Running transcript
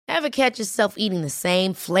Ever catch yourself eating the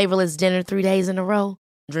same flavorless dinner 3 days in a row?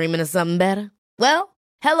 Dreaming of something better? Well,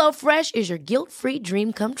 HelloFresh is your guilt-free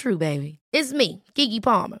dream come true, baby. It's me, Keke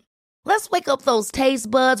Palmer. Let's wake up those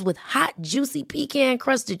taste buds with hot, juicy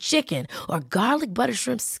pecan-crusted chicken or garlic butter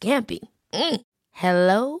shrimp scampi.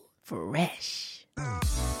 Hello Fresh.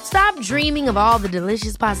 Stop dreaming of all the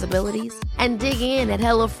delicious possibilities and dig in at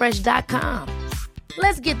HelloFresh.com.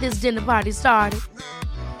 Let's get this dinner party started.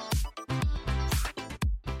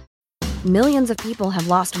 Millions of people have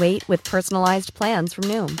lost weight with personalized plans from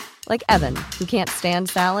Noom. Like Evan, who can't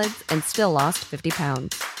stand salads and still lost 50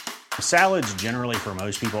 pounds. Salads generally for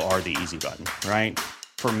most people are the easy button, right?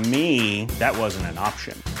 For me, that wasn't an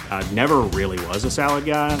option. I never really was a salad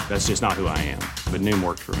guy. That's just not who I am. But Noom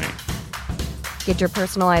worked for me. Get your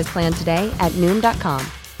personalized plan today at Noom.com.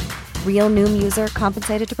 Real Noom user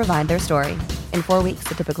compensated to provide their story. In 4 weeks,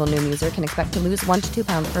 the typical Noom user can expect to lose 1 to 2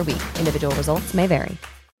 pounds per week. Individual results may vary.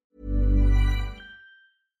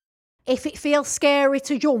 If it feels scary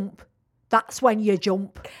to jump, that's when you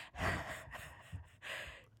jump.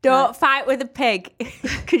 Don't fight with a pig,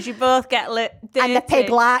 because you both get dirty. And the pig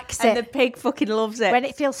likes it. And the pig fucking loves it. When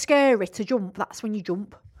it feels scary to jump, that's when you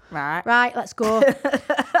jump. Right. Right, let's go. Do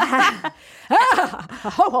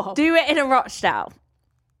it in a Rochdale.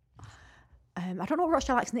 I don't know what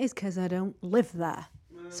Rochdale accent is because I don't live there.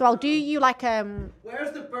 So I'll do you like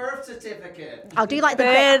Where's the birth certificate? I'll do like the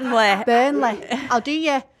Burnley. I'll do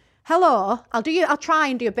you. Hello. I'll try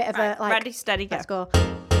and do a bit of a like. Ready, steady, go. Let's go.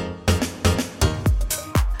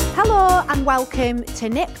 Hello and welcome to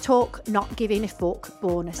Nip Tuck Not Giving a Fuck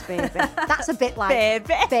bonus, baby. That's a bit like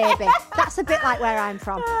baby. That's a bit like where I'm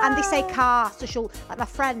from. And they say car, so she'll like my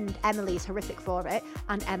friend Emily's horrific for it,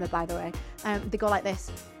 and Emma, by the way. They go like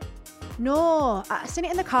this. No, I seen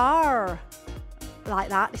it in the car. Like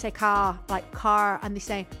that. They say car, like car, and they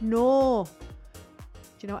say no.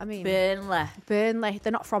 Do you know what I mean? Burnley.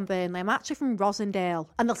 They're not from Burnley. I'm actually from Rosendale.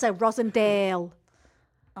 And they'll say Rosendale.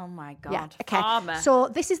 Oh my God. Yeah, okay. Farmer. So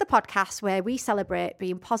this is the podcast where we celebrate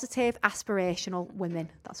being positive, aspirational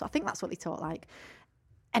women. I think that's what they talk like.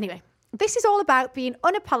 Anyway, this is all about being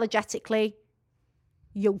unapologetically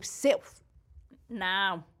yourself.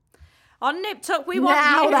 Now. On Nip Tuck, we want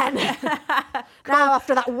now you. Then. Now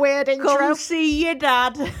after that weird intro. Come see your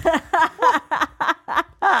dad.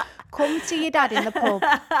 Come to your dad in the pub.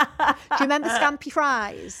 Do you remember Scampi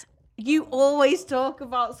Fries? You always talk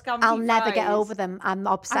about Scampi Fries. I'll never get over them. I'm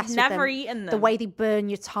obsessed with them. I've never eaten them. The way they burn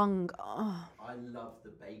your tongue. Oh. I love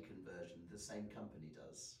the bacon version. The same company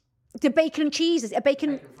does. The bacon and cheese. Is it a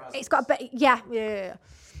bacon? Frazzles. It's got a yeah.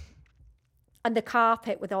 And the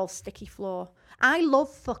carpet with all sticky floor. I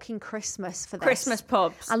love fucking Christmas for this. Christmas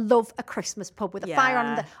pubs. I love a Christmas pub with a fire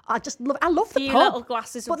on. I love the few pub. Little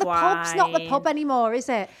glasses but of the wine. pub's not the pub anymore, is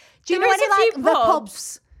it? Do you There know is any a few like the pubs.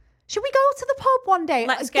 pubs? Should we go to the pub one day?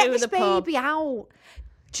 Let's Get go this with the pub. baby out.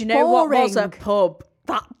 Do you know what was a Boring. pub?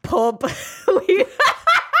 That pub. When we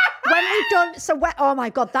done oh my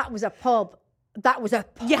God, that was a pub. That was a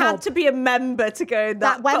pub. You had to be a member to go in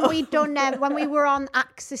that when pub. we done when we were on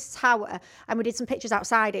Axis Tower and we did some pictures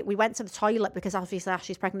outside it, we went to the toilet because obviously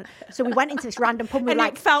Ashley's pregnant. So we went into this random pub and we And were it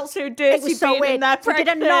like felt so dirty it was so being weird. in there We did a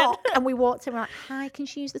pregnant. knock and we walked in. We're like, "Hi, can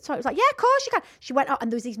she use the toilet?" It was like, "Yeah, of course you can." She went out and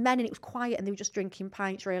there was these men and it was quiet and they were just drinking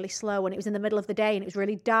pints really slow and it was in the middle of the day and it was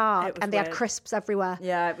really dark It was and they had weird. crisps everywhere.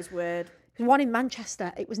 Yeah, it was weird. There was one in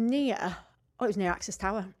Manchester. It was near Axis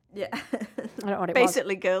Tower. Yeah. I don't know what it was.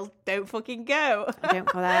 Basically, girls, don't fucking go. I don't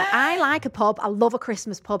go there. I like a pub. I love a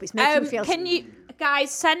Christmas pub. It's making me feel. Can you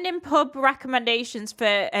guys send in pub recommendations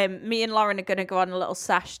for me and Lauren are going to go on a little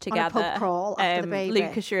sesh together. pub crawl after the baby.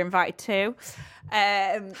 Lucas, you're invited too.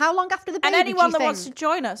 How long after the baby? And anyone do you that wants to think?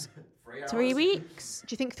 join us. 3 weeks. Do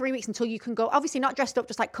you think 3 weeks until you can go? Obviously not dressed up,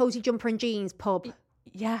 just like cozy jumper and jeans pub.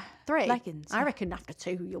 Yeah. 3 Leggings. I reckon after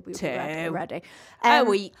 2 you'll be 2. ready. A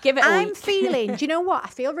week. Give it a I'm week. feeling. Do you know what? I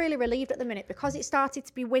feel really relieved at the minute because it started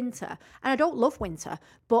to be winter, and I don't love winter,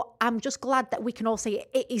 but I'm just glad that we can all say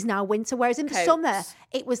it is now winter. Whereas in the Coats. summer,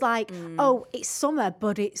 it was like, oh, it's summer,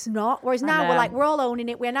 but it's not. Whereas now we're know. like, we're all owning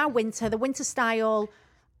it. We're now winter, the winter style,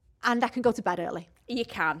 and I can go to bed early, You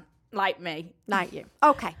can, like me. like you.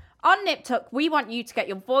 Okay. On Nip Tuck, we want you to get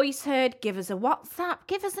your voice heard. Give us a WhatsApp.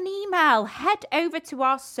 Give us an email. Head over to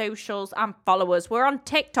our socials and follow us. We're on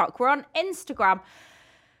TikTok. We're on Instagram.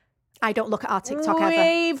 I don't look at our TikTok ever.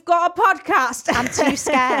 We've got a podcast. I'm too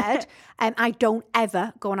scared. I don't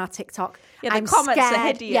ever go on our TikTok. Yeah, the I'm comments are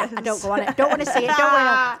scared. hideous. Yeah, I don't go on it. Don't want to see it. Don't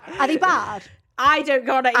want to. Are they bad? I don't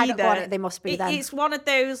go on it either. I don't go on it. They must be then. It's one of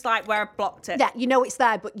those like where I've blocked it. Yeah, you know it's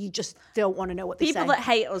there, but you just don't want to know what they say. People that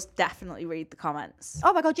hate us definitely read the comments.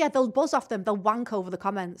 Oh my God, yeah, they'll buzz off them. They'll wank over the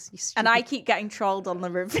comments. And I keep getting trolled on the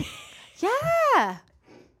review. Yeah.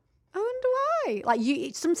 I wonder why. Like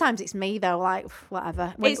you, sometimes it's me though. Like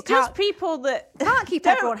whatever. It's just people that can't keep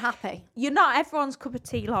everyone happy. You're not everyone's cup of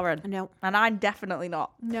tea, Lauren. No, and I'm definitely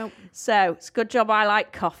not. No. So it's a good job I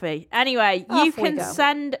like coffee. Anyway, you can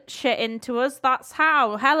send shit in to us. That's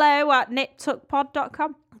how.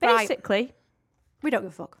 hello@niptuckpod.com. Basically, right. We don't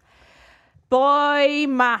give a fuck. Boy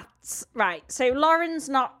maths. Right. So Lauren's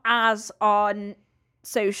not as on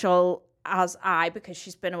social as I, because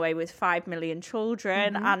she's been away with 5 million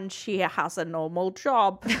children and she has a normal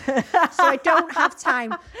job. So I don't have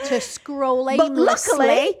time to scroll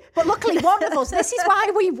aimlessly. But luckily one of us, this is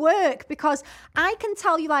why we work, because I can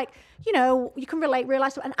tell you, like, you know, you can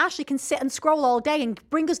realise, and Ashley can sit and scroll all day and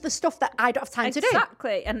bring us the stuff that I don't have time to do.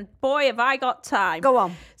 Exactly. And boy, have I got time. Go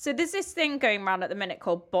on. So there's this thing going around at the minute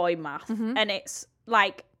called boy math, and it's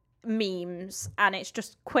like memes, and it's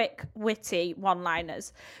just quick, witty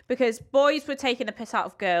one-liners, because boys were taking the piss out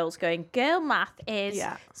of girls, going, girl math is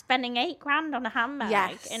spending $8,000 on a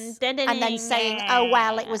handbag, and then saying, oh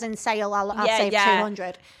well, it was in sale, I'll save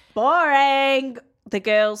 200. Boring. The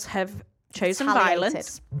girls have chosen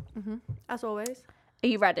violence, as always. Are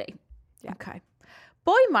you ready? Yeah. Okay.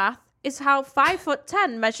 Boy math is how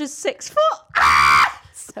 5'10" measures 6 foot.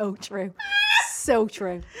 So true. So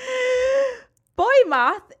true. Boy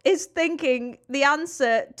math is thinking the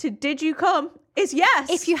answer to did you come is yes.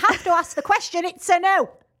 If you have to ask the question, it's a no.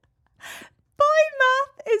 Boy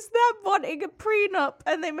math is them wanting a prenup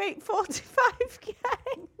and they make 45k.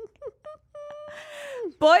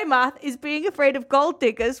 Boy math is being afraid of gold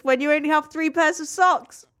diggers when you only have 3 pairs of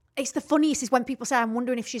socks. It's the funniest is when people say, I'm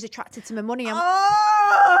wondering if she's attracted to my money.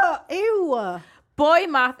 Ew. Boy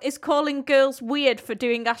math is calling girls weird for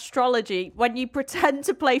doing astrology when you pretend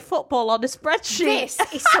to play football on a spreadsheet.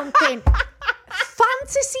 This is something.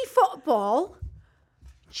 Fantasy football?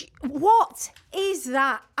 What is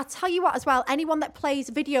that? I tell you what as well, anyone that plays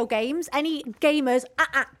video games, any gamers,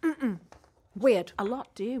 weird. A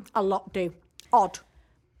lot do. Odd.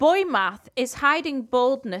 Boy math is hiding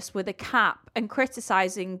baldness with a cap and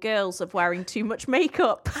criticising girls of wearing too much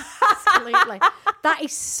makeup. Absolutely. That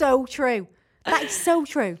is so true. That is so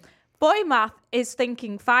true. Boy math is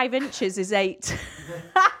thinking 5 inches is 8.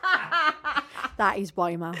 That is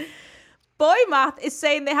boy math. Boy math is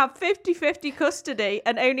saying they have 50-50 custody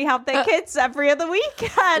and only have their kids every other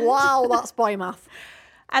weekend. Wow, that's boy math.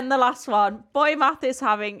 And the last one, boy math is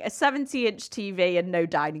having a 70-inch TV and no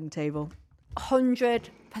dining table.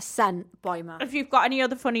 100% boy math. If you've got any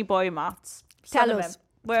other funny boy maths, tell us.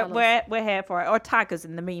 We're here for it. Or tag us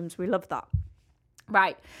in the memes. We love that.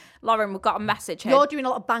 Right. Lauren, we've got a message here. You're doing a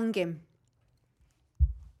lot of banging,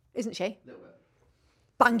 isn't she? A little bit.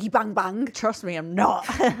 Bangy bang bang. Trust me, I'm not.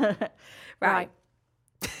 Right.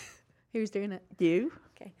 Who's doing it? You.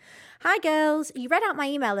 Okay. Hi, girls. You read out my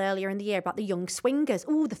email earlier in the year about the young swingers.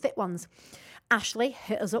 Ooh, the fit ones. Ashley,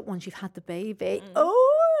 hit us up once you've had the baby.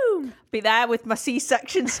 Oh, be there with my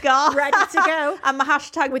C-section scar. Ready to go. And my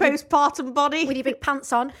hashtag with postpartum body. With your big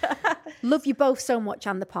pants on. Love you both so much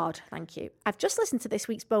and the pod. Thank you. I've just listened to this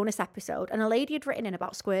week's bonus episode and a lady had written in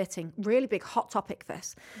about squirting. Really big hot topic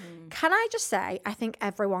this. Can I just say, I think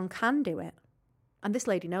everyone can do it. And this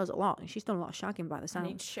lady knows a lot. And she's done a lot of shagging by the sound. I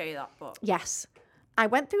need to show you that book. Yes. I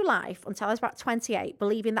went through life until I was about 28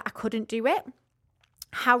 believing that I couldn't do it.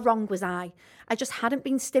 How wrong was I? I just hadn't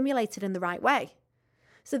been stimulated in the right way.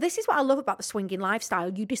 So this is what I love about the swinging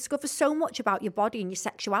lifestyle. You discover so much about your body and your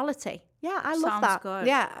sexuality. Yeah, I love that. Good.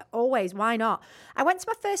 Yeah, always. Why not? I went to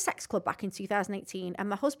my first sex club back in 2018 and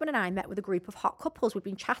my husband and I met with a group of hot couples we've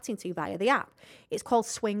been chatting to via the app. It's called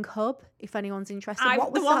Swing Hub, if anyone's interested.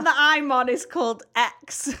 The one that I'm on is called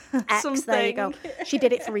X. X, there you go. She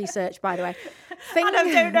did it for research, by the way. And I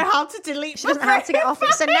don't know how to delete She doesn't know how to get off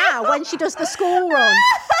it. So now, when she does the school run,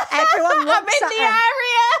 everyone looks I'm in the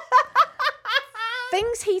area.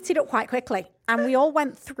 Things heated up quite quickly, and we all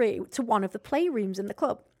went through to one of the playrooms in the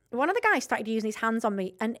club. One of the guys started using his hands on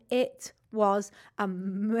me, and it was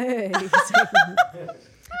amazing.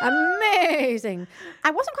 Amazing.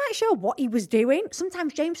 I wasn't quite sure what he was doing.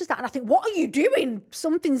 Sometimes James does that, and I think, what are you doing?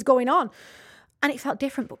 Something's going on. And it felt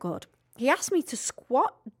different, but good. He asked me to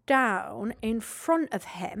squat down in front of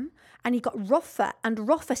him, and he got rougher and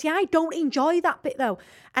rougher. See, I don't enjoy that bit, though.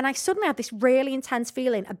 And I suddenly had this really intense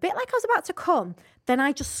feeling, a bit like I was about to come. Then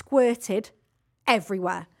I just squirted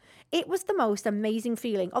everywhere. It was the most amazing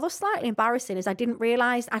feeling, although slightly embarrassing, as I didn't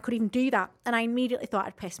realise I could even do that, and I immediately thought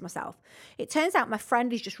I'd pissed myself. It turns out my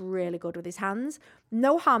friend is just really good with his hands.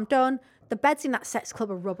 No harm done. The beds in that sex club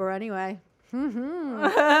are rubber anyway.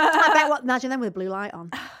 I bet imagine them with a blue light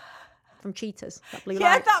on. From Cheetahs, that blue light.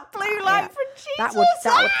 Yeah, that blue light from Cheetahs.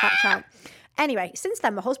 That would catch out. Anyway, since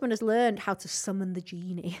then, my husband has learned how to summon the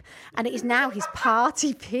genie, and it is now his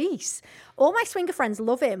party piece. All my swinger friends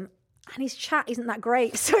love him, and his chat isn't that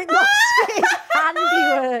great, so it must be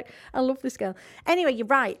handiwork. I love this girl. Anyway, you're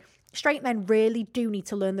right. Straight men really do need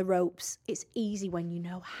to learn the ropes. It's easy when you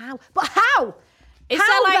know how. But how?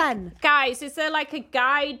 Guys, is there like a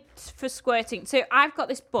guide for squirting? So I've got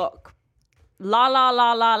this book. La la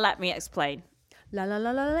la la, let me explain. La la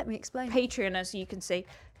la la, let me explain. Patreon, as you can see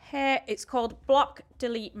here, it's called Block,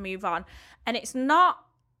 Delete, Move On. And it's not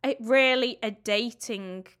really a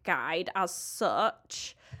dating guide as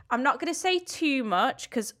such. I'm not going to say too much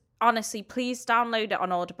because honestly, please download it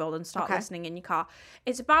on Audible and start listening in your car.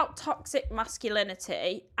 It's about toxic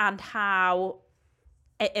masculinity and how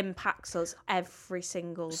it impacts us every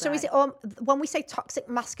single day. So is it when we say toxic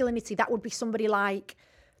masculinity, that would be somebody like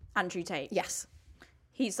Andrew Tate? Yes.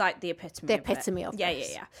 He's like the epitome of yeah,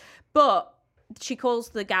 this. Yeah. But she calls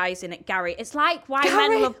the guys in it Gary. It's like why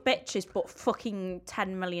men love bitches, but fucking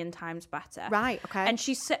 10 million times better. Right, okay. And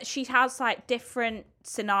she has like different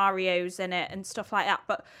scenarios in it and stuff like that.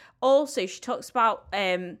 But also she talks about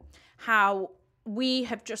how we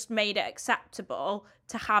have just made it acceptable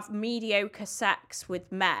to have mediocre sex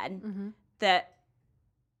with men that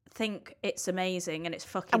think it's amazing and it's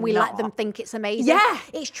fucking and we not. let them think it's amazing. Yeah,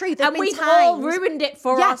 it's true. And we've all ruined it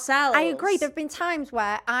for ourselves. I agree. There've been times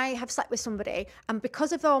where I have slept with somebody, and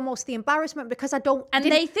because of almost the embarrassment, because I don't, and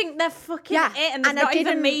they think they're fucking it, and they've not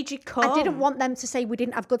even made you come. I didn't want them to say we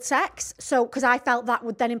didn't have good sex, so because I felt that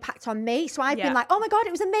would then impact on me. So I've been like, oh my god,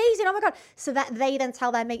 it was amazing. Oh my god, so that they then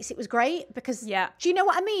tell their mates it was great because. Do you know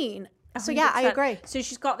what I mean? 100%. So yeah, I agree. So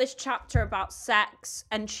she's got this chapter about sex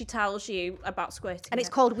and she tells you about squirting. And it's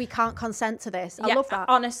called We Can't Consent to This. I love that.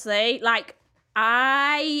 Honestly, like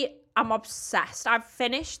I am obsessed. I've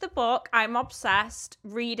finished the book. I'm obsessed.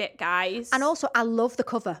 Read it, guys. And also I love the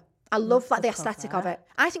cover. I love like the aesthetic of it.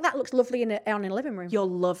 I think that looks lovely in a living room. You'll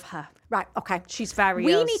love her. Right, okay. She's very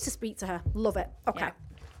We need to speak to her. Love it. Okay. Yeah.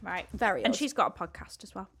 Right. Very And she's got a podcast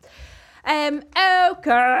as well.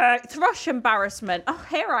 Okay, thrush embarrassment. Oh,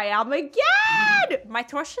 here I am again. My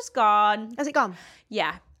thrush is gone. Has it gone?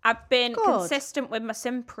 Yeah. I've been consistent with my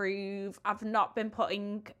Simprove. I've not been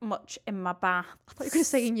putting much in my bath. I thought you were going to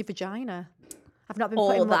say in your vagina. I've not been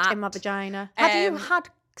putting much in my vagina. Have you had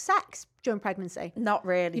sex during pregnancy? Not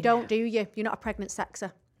really. You don't, do you? You're not a pregnant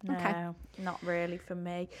sexer. No, okay. Not really for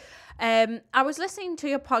me. I was listening to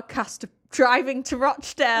your podcast driving to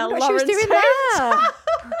Rochdale. What she was doing there.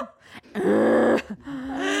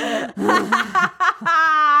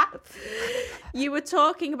 You were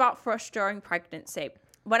talking about thrush during pregnancy.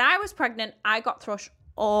 When I was pregnant, I got thrush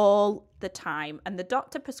all the time, and the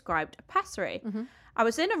doctor prescribed a pessary. I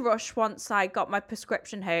was in a rush once I got my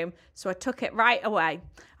prescription home, so I took it right away.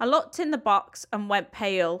 I looked in the box and went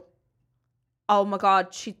pale. Oh my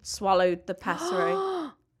God, she'd swallowed the pessary.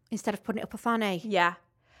 Instead of putting it up a fanny? Yeah.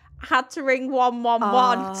 I had to ring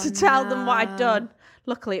 111 to tell them what I'd done.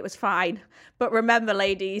 Luckily, it was fine. But remember,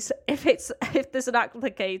 ladies, if there's an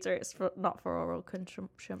applicator, it's not for oral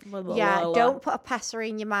consumption. Yeah, don't put a pessary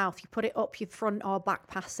in your mouth. You put it up your front or back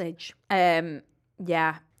passage.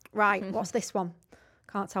 Yeah. Right, what's this one?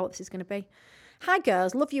 Can't tell what this is going to be. Hi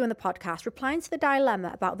girls, love you and the podcast. Replying to the dilemma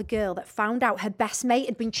about the girl that found out her best mate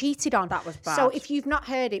had been cheated on. That was bad. So if you've not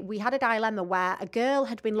heard it, we had a dilemma where a girl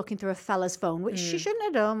had been looking through a fella's phone, which she shouldn't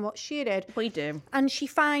have done, what she did. We do. And she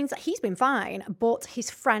finds that he's been fine, but his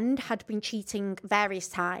friend had been cheating various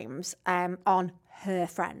times on her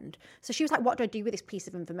friend. So she was like, what do I do with this piece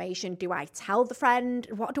of information? Do I tell the friend?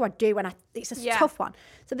 What do I do? And it's a tough one.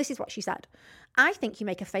 So this is what she said. I think you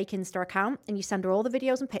make a fake Insta account and you send her all the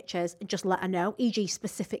videos and pictures and just let her know, e.g.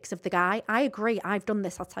 specifics of the guy. I agree. I've done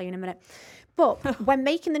this. I'll tell you in a minute. But when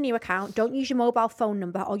making the new account, don't use your mobile phone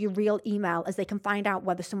number or your real email, as they can find out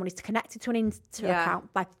whether someone is connected to an Insta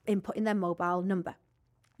account by inputting their mobile number.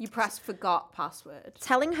 You press forgot password.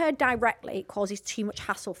 Telling her directly causes too much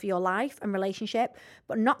hassle for your life and relationship,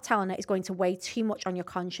 but not telling her is going to weigh too much on your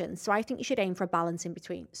conscience. So I think you should aim for a balance in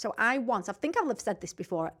between. So I think I've said this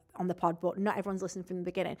before on the pod, but not everyone's listened from the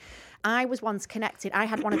beginning. I was once connected. I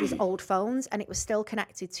had one of his old phones and it was still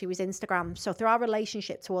connected to his Instagram. So through our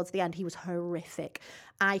relationship towards the end, he was horrific.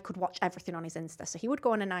 I could watch everything on his Insta. So he would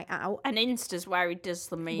go on a night out. And Insta's where he does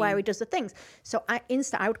the things. So I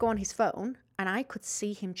would go on his phone and I could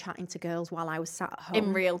see him chatting to girls while I was sat at home.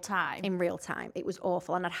 In real time. In real time. It was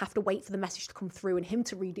awful. And I'd have to wait for the message to come through and him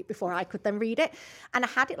to read it before I could then read it. And I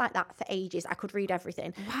had it like that for ages. I could read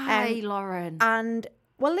everything. Why, Lauren? And,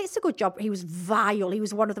 well, it's a good job. He was vile. He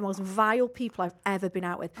was one of the most vile people I've ever been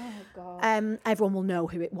out with. Oh, God. Everyone will know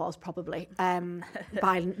who it was, probably,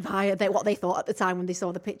 by what they thought at the time when they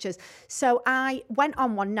saw the pictures. So I went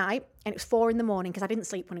on one night, and it was 4 a.m, because I didn't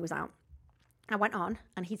sleep when he was out. I went on,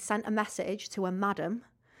 and he'd sent a message to a madam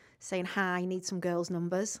saying, hi, need some girls'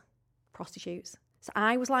 numbers, prostitutes. So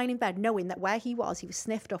I was lying in bed knowing that where he was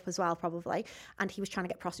sniffed up as well, probably, and he was trying to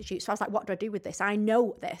get prostitutes. So I was like, what do I do with this? I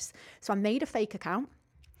know this. So I made a fake account.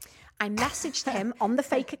 I messaged him on the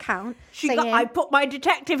fake account saying... I put my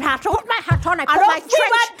detective hat on. Put my hat on. I put my trench...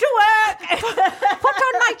 went to work. Put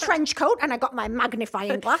on my trench coat, and I got my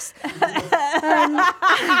magnifying glass. And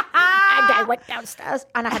I went downstairs,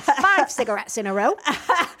 and I had 5 cigarettes in a row.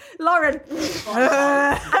 Lauren.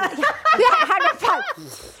 I had a phone.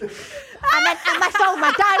 And my phone,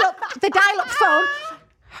 the dial-up phone.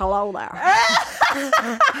 Hello there.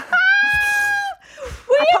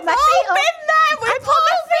 We've all been there. We put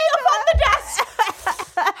my feet up on the desk.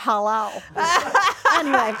 Hello.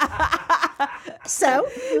 Anyway, so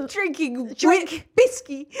drink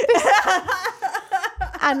whiskey.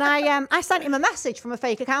 And I sent him a message from a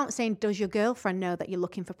fake account saying, does your girlfriend know that you're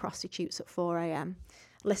looking for prostitutes at 4 a.m?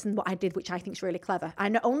 Listen, what I did, which I think is really clever. I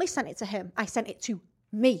not only sent it to him, I sent it to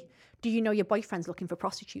me. Do you know your boyfriend's looking for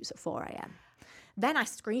prostitutes at 4 a.m? Then I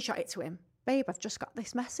screenshot it to him. Babe, I've just got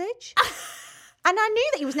this message. And I knew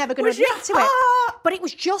that he was never going to admit to it. But it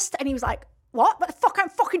was just, and he was like, what? But the fuck, I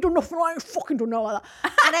ain't fucking done nothing. I ain't fucking done none of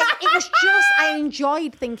that. And it was just, I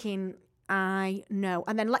enjoyed thinking, I know.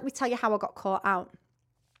 And then let me tell you how I got caught out.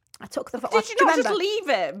 I took the... Did you not just leave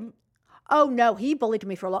him? Oh, no, he bullied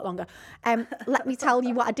me for a lot longer. Let me tell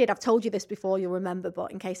you what I did. I've told you this before, you'll remember,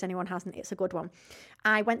 but in case anyone hasn't, it's a good one.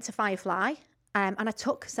 I went to Firefly, and I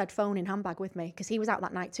took said phone in handbag with me, because he was out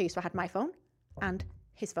that night too, so I had my phone and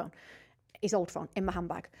his phone. His old phone in my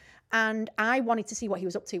handbag. And I wanted to see what he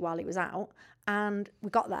was up to while he was out. And we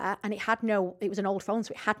got there, and it was an old phone,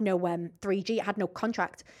 so it had no 3G, it had no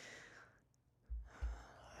contract.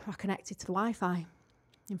 I connected to the Wi-Fi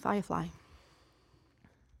in Firefly.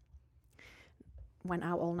 Went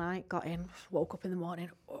out all night, got in, woke up in the morning,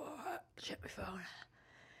 check my phone.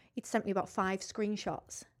 He'd sent me about 5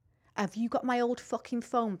 screenshots. Have you got my old fucking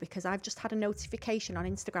phone? Because I've just had a notification on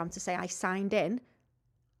Instagram to say I signed in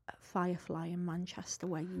Firefly in Manchester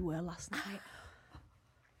where you were last night.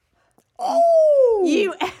 Oh!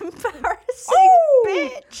 You embarrassing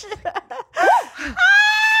bitch.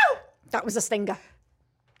 That was a stinger.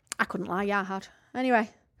 I couldn't lie, yeah, I had. Anyway.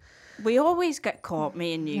 We always get caught,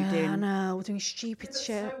 me and you, I know, we're doing stupid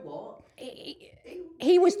shit. So what?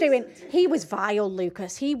 He was vile,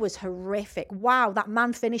 Lucas. He was horrific. Wow, that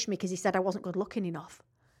man finished me because he said I wasn't good looking enough.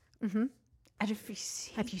 Mm-hmm. And have you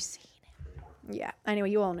seen it? Yeah. Anyway,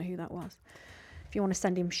 you all know who that was. If you want to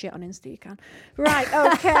send him shit on Insta, you can. Right,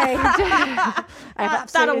 okay.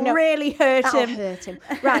 That'll really hurt him.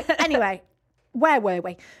 Right, anyway. Where were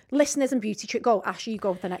we? Listeners and beauty trick. Go, Ash, you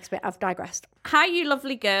go with the next bit. I've digressed. Hi, you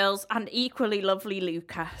lovely girls, and equally lovely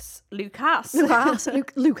Lucas. Lucas.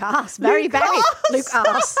 Very, very.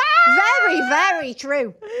 Lucas. Very, very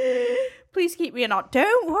true. Please keep me on.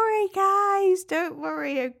 Don't worry, guys. Don't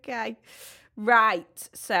worry, okay? Right,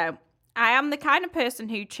 so I am the kind of person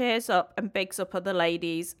who cheers up and bigs up other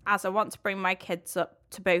ladies, as I want to bring my kids up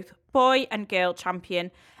to both boy and girl champion.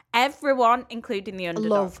 Everyone, including the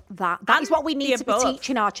underdog. Love that. That is what we need to be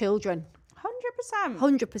teaching our children. 100%.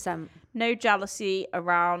 100%. No jealousy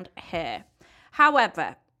around here.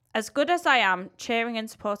 However, as good as I am cheering and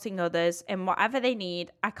supporting others in whatever they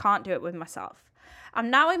need, I can't do it with myself. I'm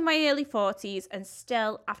now in my early 40s, and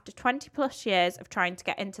still, after 20 plus years of trying to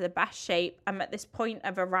get into the best shape, I'm at this point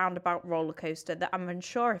of a roundabout roller coaster that I'm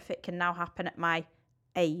unsure if it can now happen at my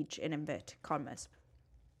age, in inverted commas.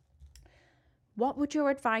 What would your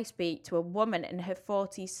advice be to a woman in her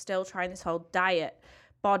 40s still trying this whole diet,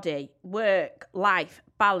 body, work, life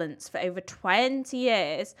balance for over 20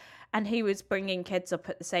 years, and who is bringing kids up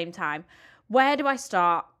at the same time? Where do I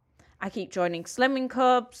start? I keep joining slimming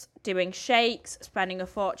clubs, doing shakes, spending a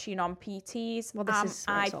fortune on PTs. Well, this is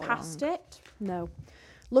I passed it. No.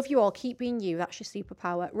 Love you all. Keep being you. That's your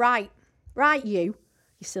superpower. Right, you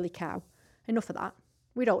silly cow. Enough of that.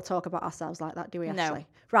 We don't talk about ourselves like that, do we, Ashley? No.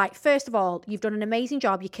 Right, first of all, you've done an amazing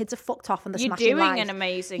job. Your kids are fucked off and they're smashing life. You're doing an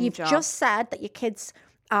amazing job. You've just said that your kids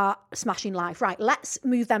are smashing life. Right, let's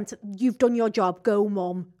move them to... You've done your job. Go,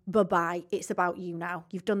 mum. Bye-bye. It's about you now.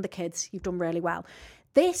 You've done the kids. You've done really well.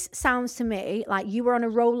 This sounds to me like you were on a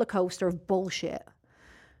roller coaster of bullshit.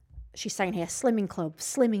 She's saying here, slimming clubs,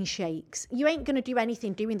 slimming shakes. You ain't going to do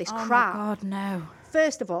anything doing this crap. Oh, my God, no.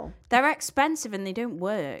 First of all. They're expensive and they don't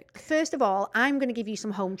work. First of all, I'm going to give you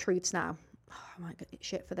some home truths now. Oh, I might get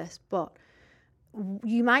shit for this, but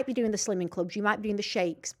you might be doing the slimming clubs, you might be doing the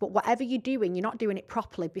shakes, but whatever you're doing, you're not doing it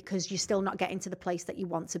properly because you're still not getting to the place that you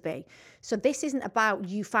want to be. So this isn't about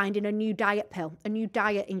you finding a new diet pill, a new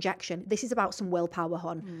diet injection. This is about some willpower,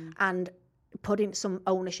 hon, and putting some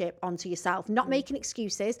ownership onto yourself, not making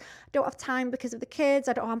excuses. I don't have time because of the kids.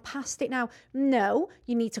 I'm past it now. No,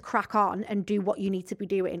 you need to crack on and do what you need to be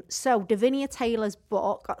doing. So Davinia Taylor's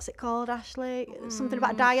book, what's it called, Ashley? Something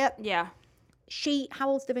about diet. Yeah. How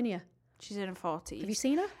old's Davinia? She's in her 40s. Have you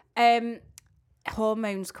seen her?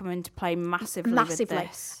 Hormones come into play massively with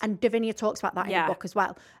this. And Davinia talks about that in the book as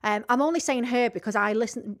well. I'm only saying her because I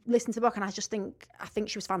listened to the book and I think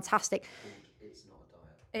she was fantastic.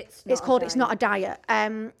 It's called It's Not a Diet.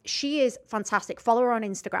 She is fantastic. Follow her on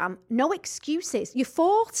Instagram. No excuses. You're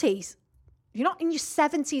 40s. You're not in your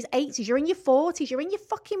 70s, 80s. You're in your 40s. You're in your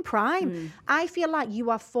fucking prime. I feel like you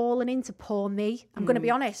are falling into poor me. I'm going to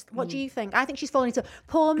be honest. What do you think? I think she's falling into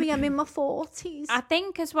poor me. I'm in my 40s. I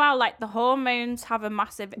think as well, like the hormones have a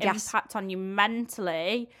massive impact on you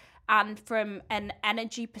mentally and from an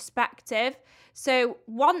energy perspective. So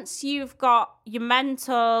once you've got your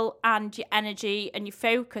mental and your energy and your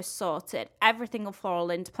focus sorted, everything will fall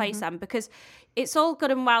into place then, because it's all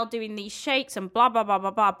good and well doing these shakes and blah, blah, blah,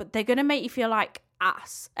 blah, blah, but they're going to make you feel like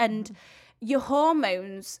ass. And your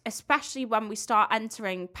hormones, especially when we start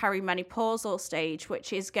entering perimenopausal stage,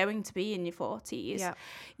 which is going to be in your 40s,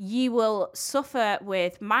 you will suffer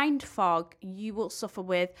with mind fog. You will suffer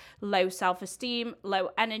with low self-esteem, low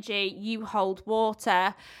energy. You hold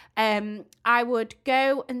water. I would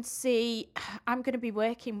go and see, I'm going to be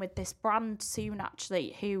working with this brand soon,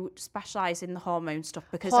 actually, who specialise in the hormone stuff.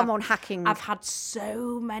 Because hormone hacking. I've had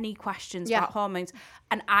so many questions about hormones,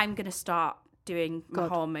 and I'm going to start doing my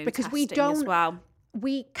hormone because testing we don't as well.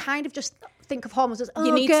 We kind of just think of hormones as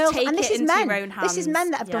you need girls, to take and this it is into men. your own hands. This is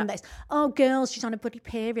men that have done this. Oh, girls, she's on a bloody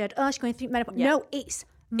period. Oh, she's going through menopause. No, it's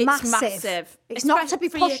massive. It's not to be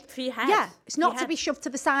pushed for your head. Yeah, it's not to be shoved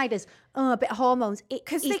to the side as a bit of hormones.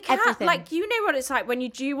 Because they can't. Everything. Like, you know what it's like when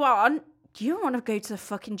you're due on. You don't want to go to the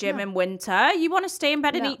fucking gym in winter. You want to stay in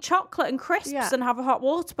bed and eat chocolate and crisps and have a hot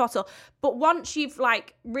water bottle. But once you've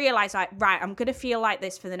like realised, like, right, I'm going to feel like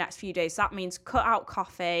this for the next few days, that means cut out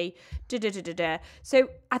coffee, So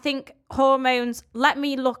I think hormones, let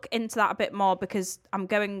me look into that a bit more because I'm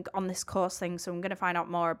going on this course thing, so I'm going to find out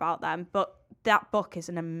more about them. But that book is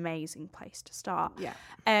an amazing place to start. Yeah.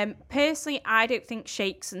 Personally, I don't think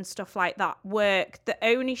shakes and stuff like that work. The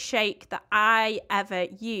only shake that I ever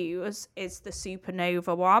use is the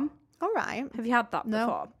Supernova one. All right. Have you had that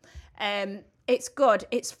before? It's good.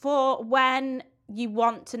 It's for when you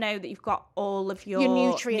want to know that you've got all of your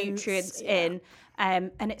nutrients in.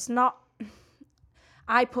 And it's not...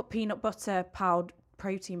 I put peanut butter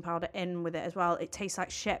protein powder in with it as well. It tastes like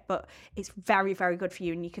shit, but it's very, very good for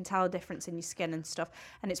you, and you can tell a difference in your skin and stuff.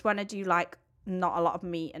 And it's when I do like not a lot of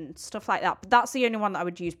meat and stuff like that. But that's the only one that I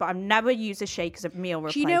would use. But I've never used a shake as a meal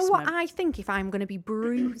replacement. Do you know what I think, if I'm going to be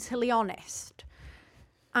brutally honest?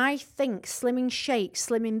 I think slimming shakes,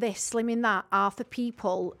 slimming this, slimming that are for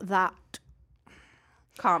people that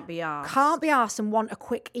can't be arsed. Can't be arsed and want a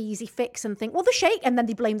quick, easy fix and think, well, the shake, and then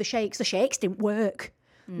they blame the shakes. The shakes didn't work.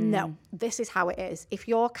 No, this is how it is. If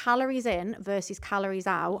your calories in versus calories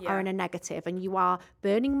out are in a negative and you are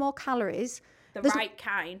burning more calories... The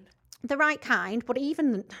right kind, but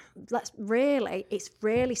even, it's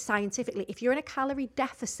really scientifically, if you're in a calorie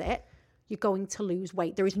deficit, you're going to lose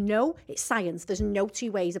weight. It's science. There's no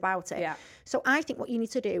two ways about it. Yeah. So I think what you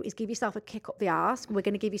need to do is give yourself a kick up the arse. We're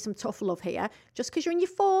going to give you some tough love here. Just because you're in your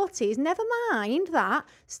 40s, never mind that.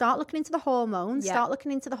 Start looking into the hormones. Yeah. Start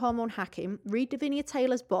looking into the hormone hacking. Read Davinia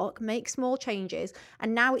Taylor's book. Make small changes.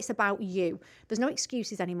 And now it's about you. There's no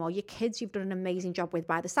excuses anymore. Your kids, you've done an amazing job with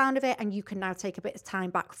by the sound of it. And you can now take a bit of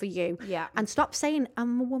time back for you. Yeah. And stop saying,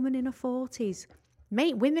 I'm a woman in her 40s.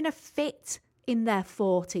 Mate, women are fit in their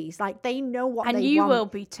 40s. Like, they know what they want. And you will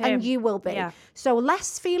be too. And you will be. Yeah. So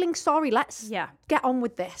less feeling sorry. Let's get on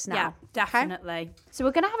with this now. Yeah, definitely. Okay? So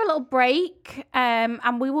we're going to have a little break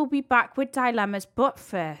and we will be back with dilemmas. But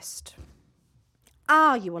first,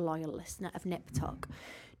 are you a loyal listener of Nip Tuck?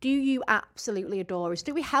 Do you absolutely adore us?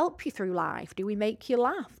 Do we help you through life? Do we make you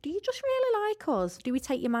laugh? Do you just really like us? Do we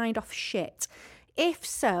take your mind off shit? If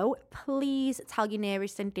so, please tell your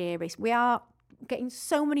nearest and dearest. We are getting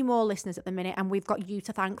so many more listeners at the minute, and we've got you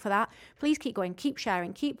to thank for that. Please keep going, keep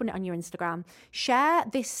sharing, keep putting it on your Instagram. Share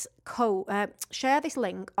this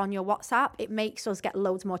link on your WhatsApp. It makes us get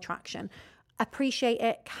loads more traction. Appreciate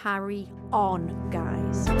it. Carry on,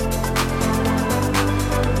 guys.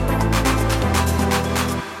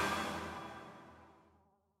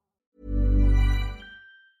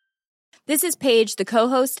 This is Paige, the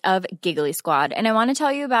co-host of Giggly Squad, and I want to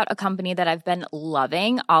tell you about a company that I've been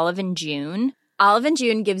loving, Olive & June. Olive &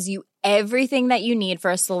 June gives you everything that you need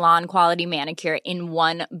for a salon-quality manicure in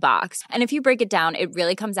one box. And if you break it down, it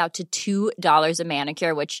really comes out to $2 a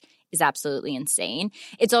manicure, which is absolutely insane.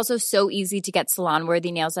 It's also so easy to get salon-worthy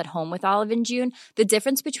nails at home with Olive & June. The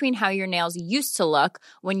difference between how your nails used to look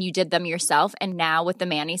when you did them yourself and now with the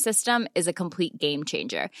Mani system is a complete game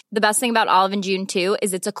changer. The best thing about Olive & June, too,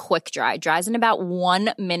 is it's a quick dry. Dries in about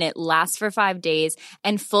 1 minute, lasts for 5 days,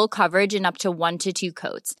 and full coverage in up to 1 to 2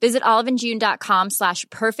 coats. Visit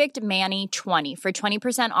oliveandjune.com/perfectmani20 for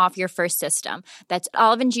 20% off your first system. That's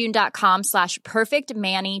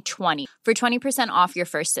oliveandjune.com/perfectmani20 for 20% off your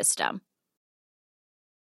first system.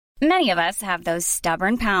 Many of us have those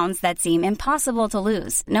stubborn pounds that seem impossible to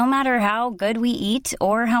lose, no matter how good we eat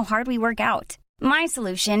or how hard we work out. My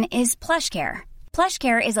solution is PlushCare.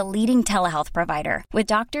 PlushCare is a leading telehealth provider with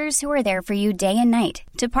doctors who are there for you day and night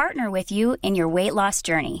to partner with you in your weight loss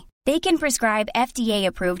journey. They can prescribe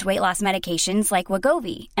FDA-approved weight loss medications like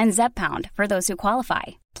Wegovy and Zepbound for those who qualify.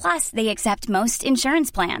 Plus, they accept most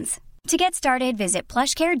insurance plans. To get started, visit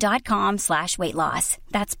plushcare.com/weightloss.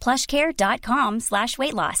 That's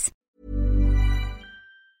plushcare.com/weightloss.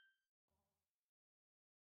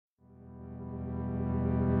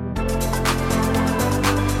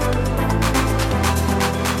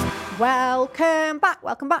 Welcome back.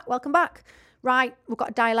 Right, we've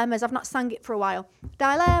got dilemmas. I've not sang it for a while.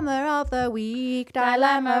 Dilemma of the week.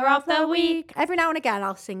 Every now and again,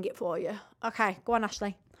 I'll sing it for you. Okay, go on,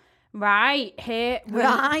 Ashley. Right, here we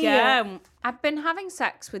go. I've been having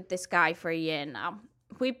sex with this guy for a year now.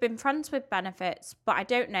 We've been friends with benefits, but I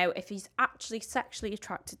don't know if he's actually sexually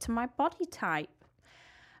attracted to my body type.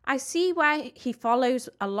 I see where he follows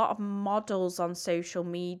a lot of models on social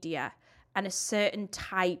media and a certain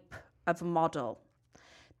type of model.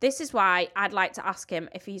 This is why I'd like to ask him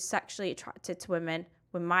if he's sexually attracted to women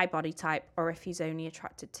with my body type or if he's only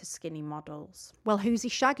attracted to skinny models. Well, who's he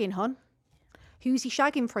shagging, hon? Who's he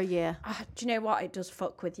shagging for a year? Do you know what? It does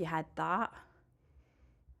fuck with your head, that.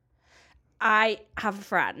 I have a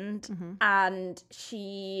friend and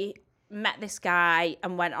she met this guy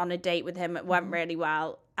and went on a date with him. It went really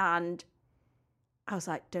well. And I was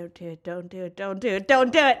like, don't do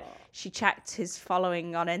it. She checked his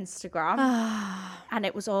following on Instagram and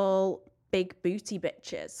it was all big booty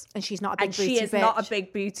bitches. And she's not a big booty bitch. And she is not a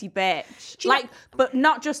big booty bitch. But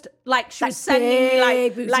not just like she was sending me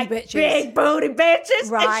bitches. Big booty bitches.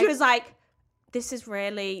 Right. And she was like, this is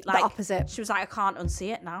really like the opposite. She was like, I can't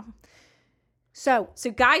unsee it now. So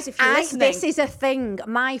guys, if you're listening, this is a thing.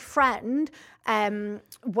 My friend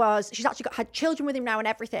she's actually had children with him now and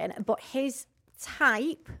everything, but his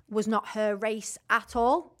type was not her race at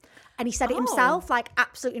all. And he said it himself, like,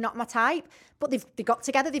 absolutely not my type. But they've got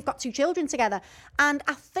together, they've got 2 children together. And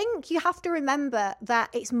I think you have to remember that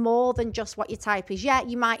it's more than just what your type is. Yeah,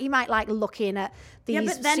 he might like looking at these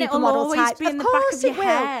but then supermodel it'll always types. be in the back of your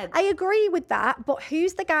head. I agree with that. But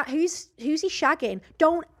who's the guy? Who's he shagging?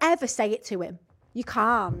 Don't ever say it to him. You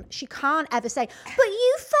can't. She can't ever say, but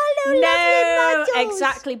you follow lovely models.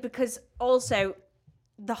 Exactly, because also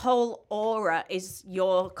the whole aura is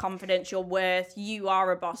your confidence, your worth. You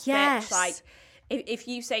are a boss bitch. Like, if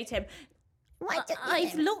you say to him,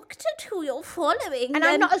 I've looked at who you're following, and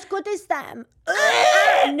I'm not as good as them.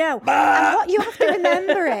 No. And what you have to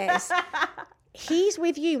remember is, he's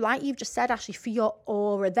with you, like you've just said, Ashley, for your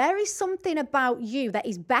aura. There is something about you that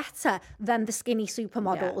is better than the skinny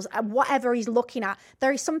supermodels and whatever he's looking at.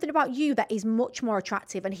 There is something about you that is much more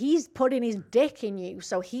attractive, and he's putting his dick in you,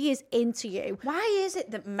 so he is into you. Why is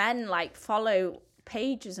it that men like follow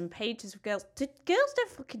pages and pages of girls? Girls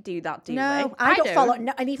don't fucking do that, do they? No, I don't follow.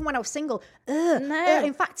 No, and even when I was single,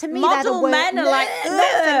 in fact, to me, model they're the worst. Men are like,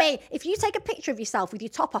 not for me. If you take a picture of yourself with your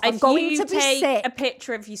top off, I'm going to be sick. If you take a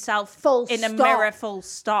picture of yourself in a mirror, full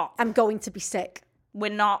stop, I'm going to be sick.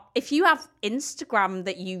 We're not. If you have Instagram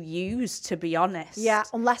that you use, to be honest,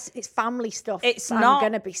 unless it's family stuff, I'm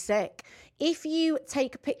going to be sick. If you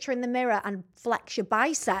take a picture in the mirror and flex your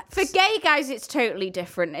biceps, for gay guys, it's totally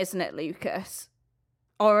different, isn't it, Lucas?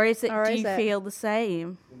 Or is it? Do you feel the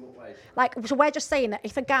same? Like, so we're just saying that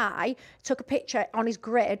if a guy took a picture on his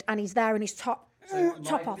grid and he's there in his top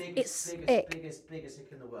off, it's ick. Biggest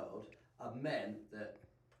ick in the world are men that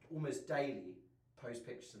almost daily post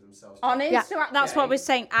pictures of themselves. On topless. Instagram, that's what we're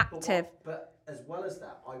saying, active. But as well as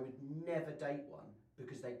that, I would never date one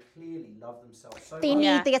because they clearly love themselves so They much.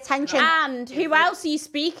 need the attention. And who else are you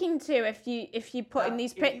speaking to if you putting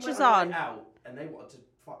these pictures if you went on? a night out and they wanted to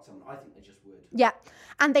fuck someone, I think they just would. Yeah.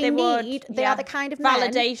 And they would, are the kind of men,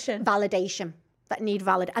 validation that need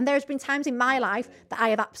and there's been times in my life that I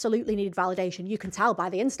have absolutely needed validation. You can tell by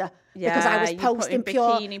the Insta because I was posting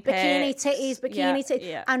pure bikini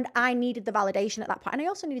titties, and I needed the validation at that point. And I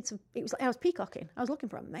also needed it was like I was peacocking. I was looking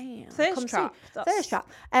for a man. Thirst trap.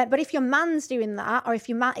 But if your man's doing that, or if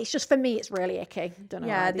your man, it's just for me, it's really icky. Don't know.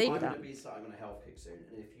 Yeah, I'm going to be starting on a health kick soon,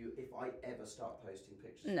 and if I ever start posting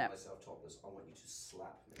pictures of myself topless, I want you to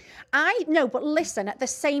slap me. I know, but listen, at the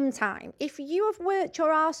same time, if you have worked your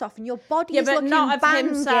arse off and your body is looking not of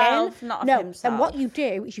banging, himself, not of himself. then what you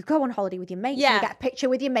do is you go on holiday with your mates and you get a picture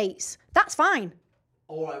with your mates. That's fine.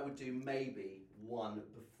 Or I would do maybe one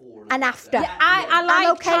before and after. Yeah, I like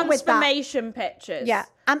I'm okay transformation pictures. Yeah,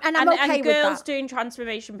 I'm okay with that. And girls doing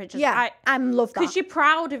transformation pictures. Yeah, I love that. Because you're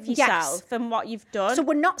proud of yourself and what you've done. So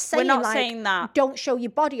we're not saying that. Don't show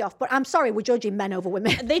your body off. But I'm sorry, we're judging men over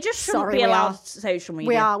women. They just shouldn't be allowed social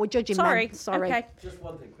media. We're judging men. Sorry. Okay. Just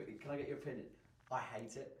one thing quickly. Can I get your opinion? I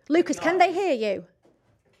hate it. Lucas, can they hear you?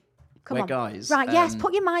 Come on. Guys. Right, yes,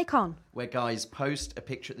 put your mic on. Where guys post a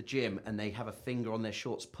picture at the gym and they have a finger on their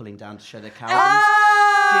shorts pulling down to show their Calvins.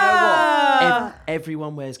 Do you know what?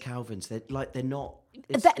 Everyone wears Calvins. They're not.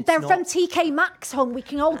 They're from TK Maxx, hon. We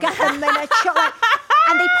can all get them in a shot.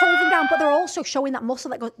 And they pull them down, but they're also showing that muscle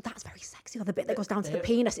that goes, that's very sexy, or the bit that goes down to the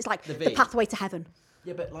penis. It's like the pathway to heaven.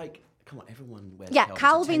 Yeah, but like, come on, everyone wears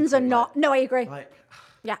Calvins are not. No, I agree. Like,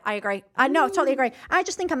 yeah, I agree. I totally agree. I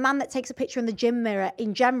just think a man that takes a picture in the gym mirror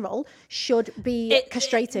in general should be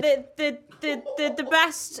castrated. The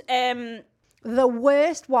best... the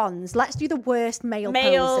worst ones. Let's do the worst male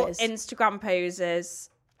poses. Instagram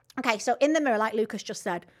poses. Okay, so in the mirror, like Lucas just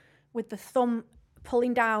said, with the thumb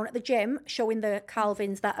pulling down at the gym, showing the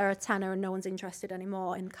Calvins that are a tenner and no one's interested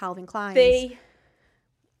anymore in Calvin Klein's.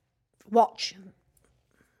 Watch.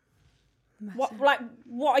 What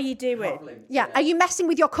are you doing? Yeah, are you messing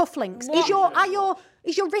with your cufflinks? Is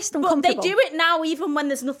your wrist uncomfortable? But they do it now even when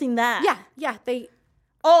there's nothing there. Yeah, they...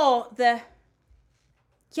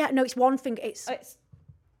 Yeah, no, it's one finger. It's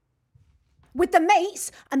with the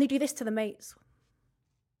mates, and they do this to the mates.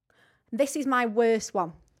 This is my worst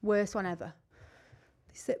one ever.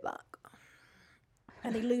 They sit back,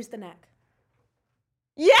 and they lose the neck.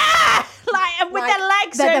 Yeah, and with their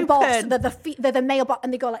legs they're open. The boss. They're the feet. They're the male boss,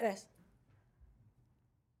 and they go like this.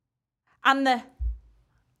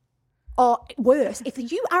 Or worse, if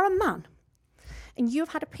you are a man and you've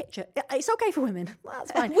had a picture, it's okay for women. Well,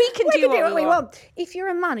 that's fine. We can do what we want. If you're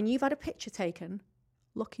a man and you've had a picture taken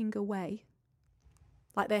looking away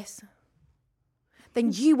like this,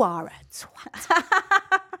 then you are a twat.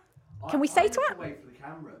 Can we say twat? Away from the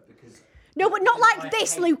camera because no, but not like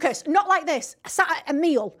this, Lucas. Not like this. Sat at a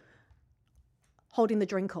meal, holding the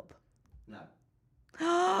drink up. No. You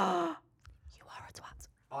are a twat.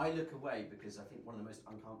 I look away because I think one of the most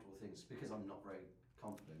uncomfortable things, because I'm not very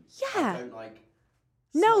confident. Yeah. I don't like.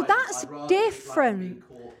 No, that's different.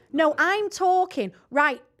 No, I'm talking,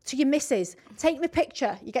 right, to your missus. Take me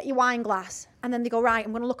picture. You get your wine glass. And then they go, right,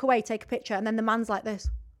 I'm going to look away, take a picture. And then the man's like this.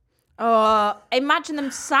 Imagine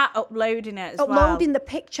them sat uploading it as well. Uploading the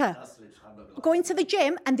picture. Going to the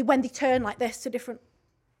gym, and when they turn like this to different...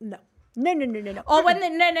 No. Or when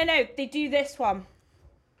they do this one.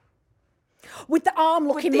 With the arm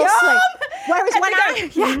looking muscly. Whereas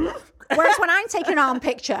when I'm taking an arm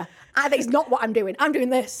picture, it's not what I'm doing. I'm doing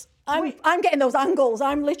this. I'm getting those angles.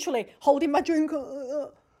 I'm literally holding my drink.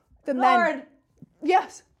 Lauren.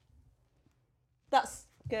 Yes. That's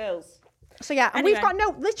girls. So yeah, and anyway. we've got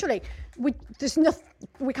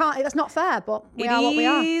we can't, that's not fair, but we are what we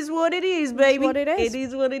are. It is what it is, baby. It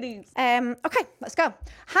is what it is. Okay, let's go.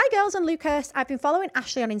 Hi, girls and Lucas. I've been following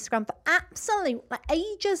Ashley on Instagram for absolute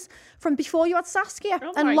ages, from before you had Saskia,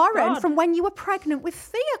 and Lauren from when you were pregnant with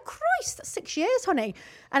Thea. Christ, that's 6 years, honey.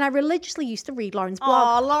 And I religiously used to read Lauren's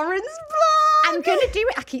blog. Oh, Lauren's blog. I'm going to do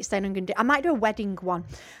it. I keep saying I'm going to do it. I might do a wedding one.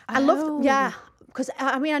 Because,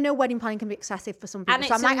 I know wedding planning can be excessive for some people. And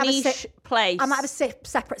it's a niche place. I might have a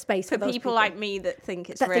separate space for those people like me that think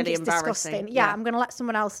it's really embarrassing. Disgusting. Yeah, I'm going to let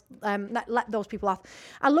someone else, let those people off.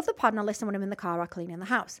 I love the pod and I listen when I'm in the car or cleaning the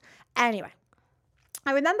house. Anyway,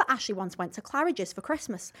 I remember Ashley once went to Claridge's for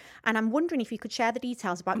Christmas, and I'm wondering if you could share the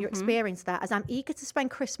details about your experience there, as I'm eager to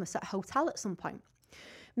spend Christmas at a hotel at some point.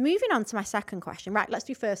 Moving on to my second question. Right, let's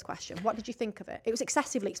do first question. What did you think of it? It was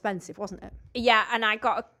excessively expensive, wasn't it? Yeah, and I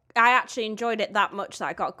got actually enjoyed it that much that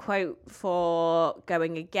I got a quote for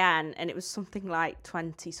going again, and it was something like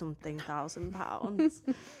 20-something thousand pounds.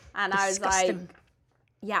 And I was like,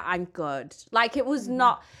 yeah, I'm good. Like, it was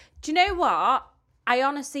not... Do you know what? I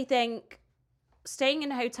honestly think staying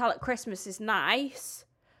in a hotel at Christmas is nice,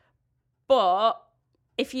 but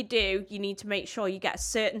if you do, you need to make sure you get a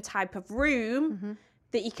certain type of room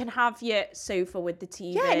that you can have your sofa with the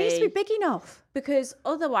TV. Yeah, it needs to be big enough. Because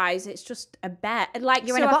otherwise it's just a bed. Like,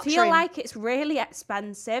 You're so in a box I feel room. like it's really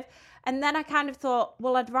expensive. And then I kind of thought,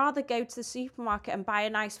 well, I'd rather go to the supermarket and buy a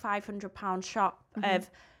nice £500 shop of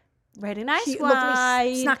really nice Cute, wine.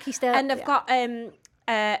 lovely, snacky stuff. And I've got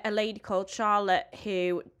a lady called Charlotte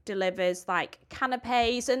who delivers like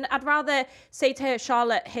canapes, and I'd rather say to her,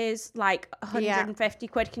 Charlotte, here's like 150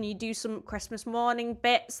 quid, can you do some Christmas morning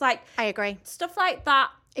bits, like I agree, stuff like that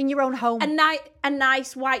in your own home. A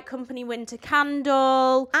nice White Company winter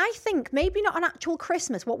candle. I think maybe not an actual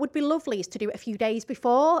Christmas. What would be lovely is to do it a few days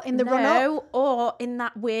before in the run up, or in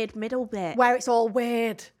that weird middle bit where it's all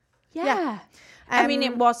weird. Yeah. I mean,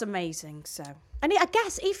 it was amazing. So, and I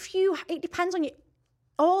guess it depends on you.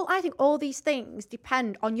 I think all these things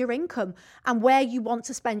depend on your income and where you want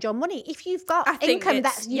to spend your money. If you've got income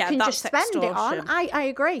that you can just spend it on, I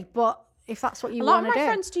agree. But if that's what you want to do. A lot of my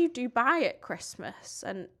friends do Dubai at Christmas,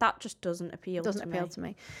 and that just doesn't appeal to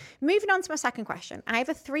me. Moving on to my second question. I have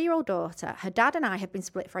a 3-year-old daughter. Her dad and I have been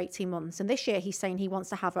split for 18 months, and this year he's saying he wants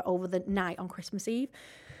to have her over the night on Christmas Eve.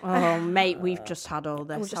 Oh, mate, we've just had all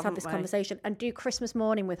this. We've just had this conversation and do Christmas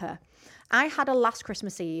morning with her. I had her last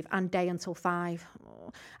Christmas Eve and day until 5.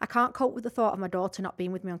 I can't cope with the thought of my daughter not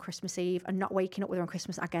being with me on Christmas Eve and not waking up with her on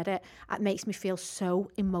Christmas. I get it. It makes me feel so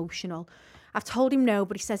emotional. I've told him no,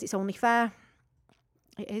 but he says it's only fair.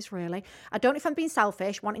 It is really. I don't know if I'm being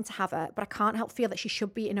selfish, wanting to have her, but I can't help feel that she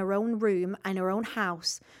should be in her own room and her own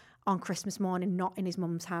house on Christmas morning, not in his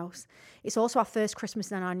mum's house. It's also our first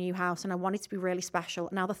Christmas in our new house, and I want it to be really special.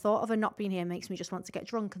 Now, the thought of her not being here makes me just want to get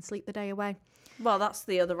drunk and sleep the day away. Well, that's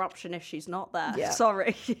the other option if she's not there. Yeah.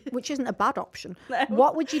 Sorry. Which isn't a bad option. No.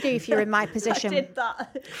 What would you do if you're in my position? I did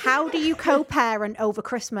that. How do you co-parent over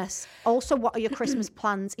Christmas? Also, what are your Christmas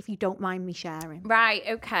plans, if you don't mind me sharing? Right,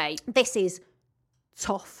 okay. This is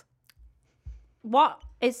tough. What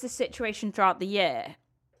is the situation throughout the year?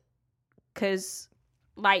 Because...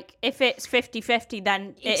 like, if it's 50-50,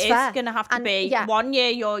 then it's going to have to be 1 year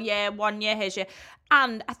your year, 1 year his year.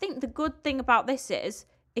 And I think the good thing about this is,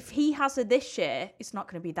 if he has her this year, it's not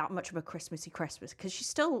going to be that much of a Christmassy Christmas, because she's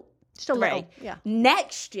still little. Yeah.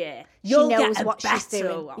 Next year, you'll knows get what she's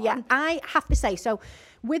doing. one. Yeah, I have to say, so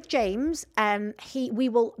with James,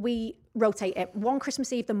 we rotate it. One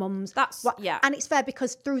Christmas Eve, the mums. And it's fair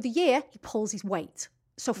because through the year, he pulls his weight.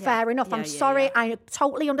 So fair enough. I'm sorry. I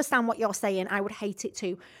totally understand what you're saying. I would hate it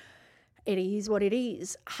too. It is what it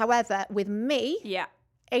is. However, with me,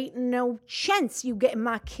 ain't no chance you getting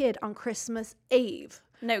my kid on Christmas Eve.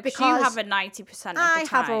 No, because you have her 90% of the time. I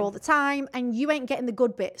have her all the time, and you ain't getting the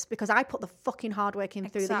good bits because I put the fucking hard work in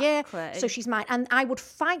through the year. So she's mine. And I would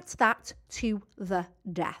fight that to the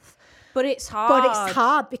death. But it's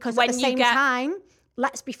hard. Because at the same time,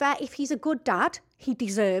 let's be fair, if he's a good dad, he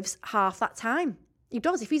deserves half that time. He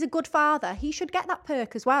does. If he's a good father, he should get that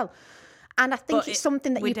perk as well. And I think it's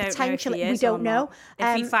something that you potentially... We don't know.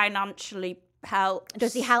 If he financially helps.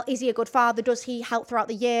 Does he help? Is he a good father? Does he help throughout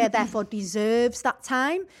the year, therefore deserves that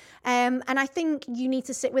time? And I think you need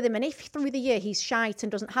to sit with him. And if through the year he's shite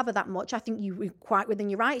and doesn't have her that much, I think you're quite within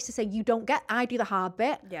your rights to say, I do the hard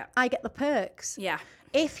bit. Yeah. I get the perks. Yeah.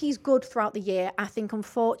 If he's good throughout the year, I think,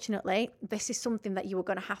 unfortunately, this is something that you are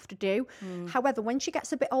going to have to do. However, when she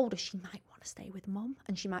gets a bit older, she might want to stay with mum,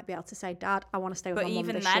 and she might be able to say, Dad, I want to stay with my mum this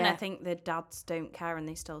year. But even then, I think the dads don't care and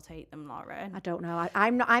they still take them, Lauren. I don't know.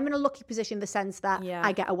 I'm in a lucky position in the sense that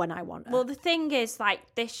I get her when I want her. Well, the thing is, like,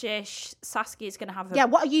 this year, Saskia's going to have her... Yeah,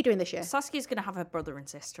 what are you doing this year? Saskia's going to have her brother and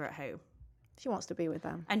sister at home. She wants to be with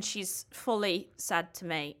them. And she's fully said to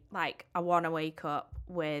me, like, I want to wake up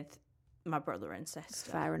with my brother and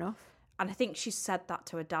sister. Fair enough. And I think she's said that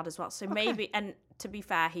to her dad as well. So maybe, and to be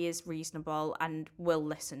fair, he is reasonable and will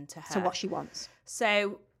listen to her. To what she wants.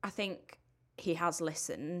 So I think he has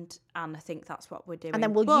listened, and I think that's what we're doing. And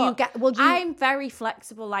then I'm very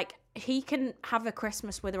flexible. Like, he can have a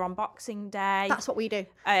Christmas with her on Boxing Day. That's what we do.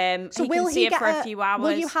 So he can see her for a few hours.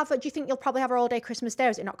 Will you have her? Do you think you'll probably have her all day Christmas Day? Or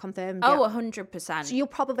is it not confirmed yet? 100%. So you'll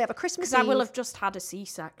probably have a Christmas Eve. Because I will have just had a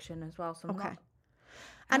C-section as well. So I'm not...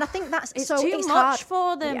 And I think that's it's too much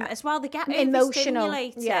for them as well. They get emotional.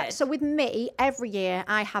 Yeah. So with me, every year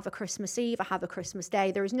I have a Christmas Eve, I have a Christmas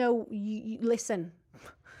Day. There is no listen.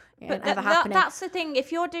 But that's the thing.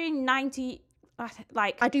 If you're doing 90,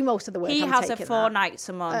 I do most of the work. He I'm has a taking 4 that. nights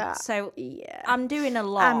a month, so yeah. I'm doing a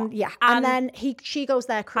lot. Yeah, and then she goes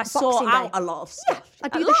there. I sort out a lot of stuff. I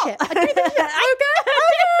do the shit. I do the shit. Okay.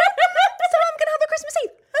 So I'm gonna have a Christmas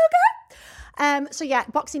Eve. Okay. So yeah,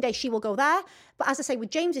 Boxing Day she will go there. But as I say, with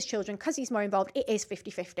James's children, because he's more involved, it is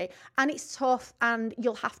 50-50. And it's tough and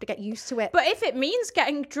you'll have to get used to it. But if it means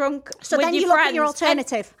getting drunk so with then your you friends, look at your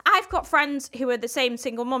alternative. I've got friends who are the same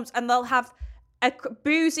single mums and they'll have a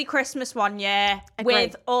boozy Christmas one year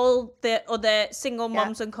with all the other single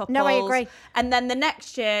mums and couples. No, I agree. And then the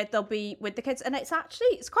next year they'll be with the kids. And it's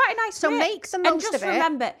quite a nice So mix. make the most and just of it.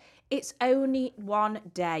 remember, it's only one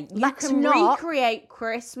day. You Let's can not- recreate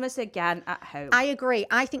Christmas again at home. I agree.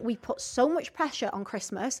 I think we put so much pressure on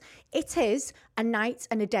Christmas. It is a night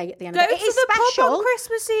and a day at the end Go of it. to It is the special. pub on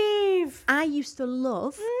Christmas Eve. I used to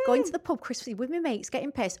love going to the pub Christmas Eve with my mates, getting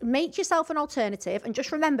pissed. Make yourself an alternative and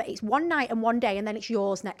just remember it's one night and one day and then it's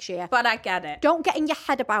yours next year. But I get it. Don't get in your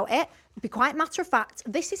head about it. Be quite matter of fact.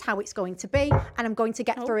 This is how it's going to be and I'm going to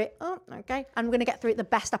get through it. Oh, okay. I'm going to get through it the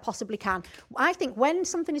best I possibly can. I think when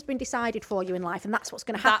something has been decided for you in life and that's what's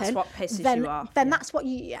going to happen. That's what pisses then, you off. Then that's what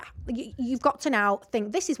you've got to now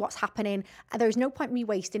think this is what's happening and there is no point me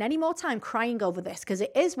wasting any more time crying over this because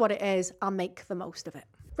it is what it is. I'll make the most of it.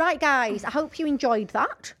 Right, guys. I hope you enjoyed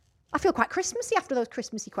that. I feel quite Christmassy after those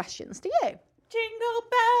Christmassy questions. Do you? Jingle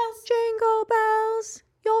bells. Jingle bells.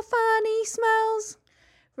 Your fanny smells.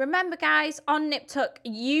 Remember, guys, on Nip Tuck,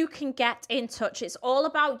 you can get in touch. It's all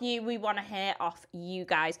about you. We want to hear off you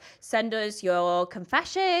guys. Send us your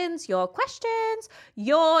confessions, your questions,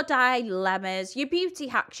 your dilemmas, your beauty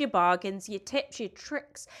hacks, your bargains, your tips, your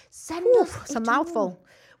tricks. Send us It's a it mouthful. all.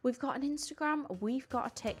 We've got an Instagram, we've got a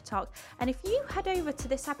TikTok. And if you head over to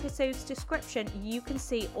this episode's description, you can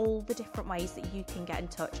see all the different ways that you can get in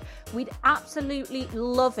touch. We'd absolutely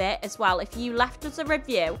love it as well if you left us a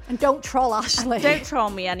review. And don't troll Ashley. Don't troll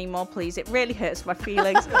me anymore, please. It really hurts my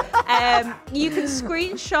feelings. You can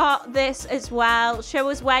screenshot this as well. Show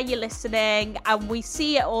us where you're listening. And we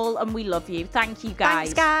see it all and we love you. Thank you,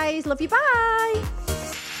 guys. Thanks, guys. Love you. Bye.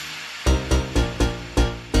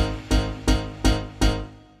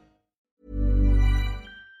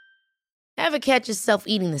 Ever catch yourself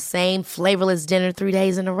eating the same flavorless dinner 3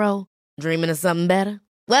 days in a row? Dreaming of something better?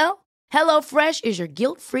 Well, HelloFresh is your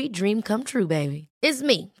guilt-free dream come true, baby. It's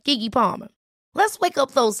me, Keke Palmer. Let's wake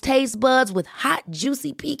up those taste buds with hot,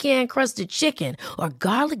 juicy pecan-crusted chicken or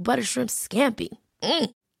garlic butter shrimp scampi.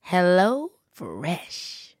 Hello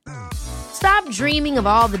Fresh. Stop dreaming of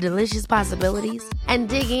all the delicious possibilities and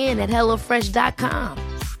dig in at HelloFresh.com.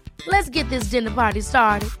 Let's get this dinner party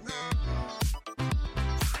started.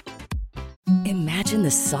 Imagine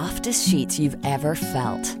the softest sheets you've ever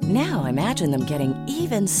felt. Now imagine them getting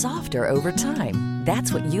even softer over time.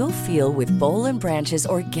 That's what you'll feel with Boll & Branch's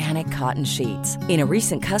organic cotton sheets. In a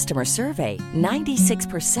recent customer survey,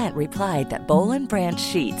 96% replied that Boll & Branch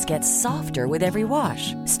sheets get softer with every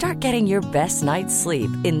wash. Start getting your best night's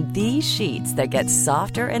sleep in these sheets that get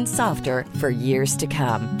softer and softer for years to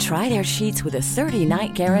come. Try their sheets with a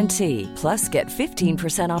 30-night guarantee. Plus, get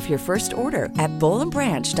 15% off your first order at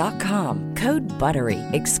bollandbranch.com. Code BUTTERY.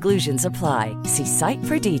 Exclusions apply. See site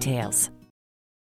for details.